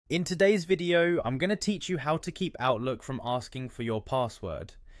In today's video, I'm going to teach you how to keep Outlook from asking for your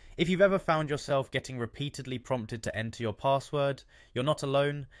password. If you've ever found yourself getting repeatedly prompted to enter your password, you're not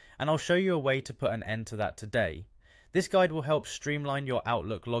alone, and I'll show you a way to put an end to that today. This guide will help streamline your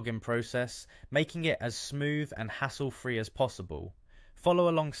Outlook login process, making it as smooth and hassle-free as possible. Follow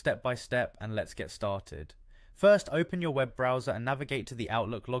along step by step and let's get started. First, open your web browser and navigate to the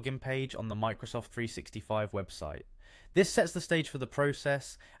Outlook login page on the Microsoft 365 website. This sets the stage for the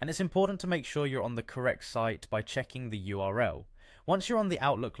process, and it's important to make sure you're on the correct site by checking the URL. Once you're on the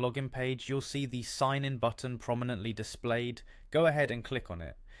Outlook login page, you'll see the Sign In button prominently displayed. Go ahead and click on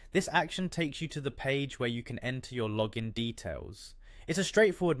it. This action takes you to the page where you can enter your login details. It's a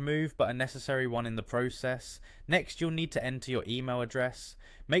straightforward move, but a necessary one in the process. Next, you'll need to enter your email address.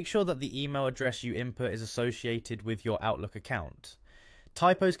 Make sure that the email address you input is associated with your Outlook account.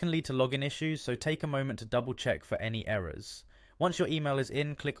 Typos can lead to login issues, so take a moment to double check for any errors. Once your email is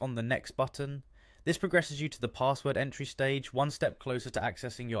in, click on the Next button. This progresses you to the password entry stage, one step closer to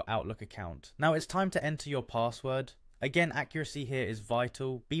accessing your Outlook account. Now it's time to enter your password. Again, accuracy here is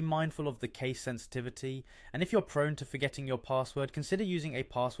vital. Be mindful of the case sensitivity, and if you're prone to forgetting your password, consider using a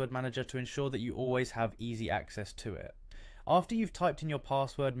password manager to ensure that you always have easy access to it. After you've typed in your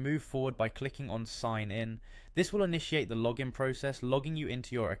password, move forward by clicking on Sign In. This will initiate the login process, logging you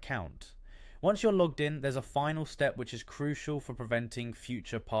into your account. Once you're logged in, there's a final step which is crucial for preventing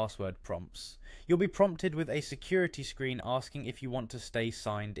future password prompts. You'll be prompted with a security screen asking if you want to stay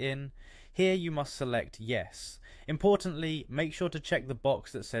signed in. Here you must select Yes. Importantly, make sure to check the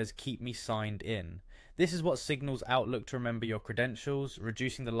box that says Keep me signed in. This is what signals Outlook to remember your credentials,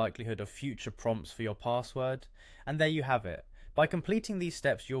 reducing the likelihood of future prompts for your password. And there you have it. By completing these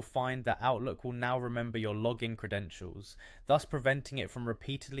steps, you'll find that Outlook will now remember your login credentials, thus preventing it from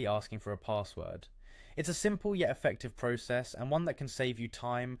repeatedly asking for a password. It's a simple yet effective process, and one that can save you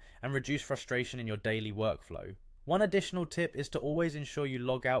time and reduce frustration in your daily workflow. One additional tip is to always ensure you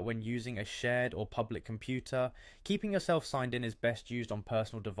log out when using a shared or public computer. Keeping yourself signed in is best used on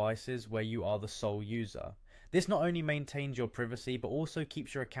personal devices where you are the sole user. This not only maintains your privacy, but also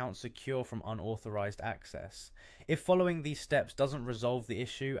keeps your account secure from unauthorized access. If following these steps doesn't resolve the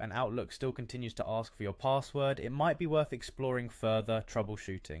issue and Outlook still continues to ask for your password, it might be worth exploring further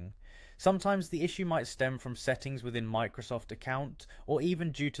troubleshooting. Sometimes the issue might stem from settings within Microsoft account, or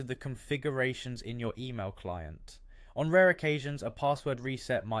even due to the configurations in your email client. On rare occasions, a password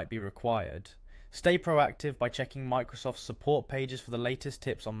reset might be required. Stay proactive by checking Microsoft's support pages for the latest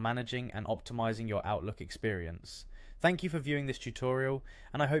tips on managing and optimizing your Outlook experience. Thank you for viewing this tutorial,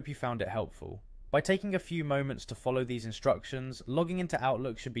 and I hope you found it helpful. By taking a few moments to follow these instructions, logging into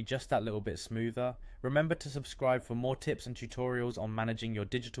Outlook should be just that little bit smoother. Remember to subscribe for more tips and tutorials on managing your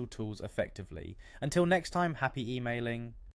digital tools effectively. Until next time, happy emailing.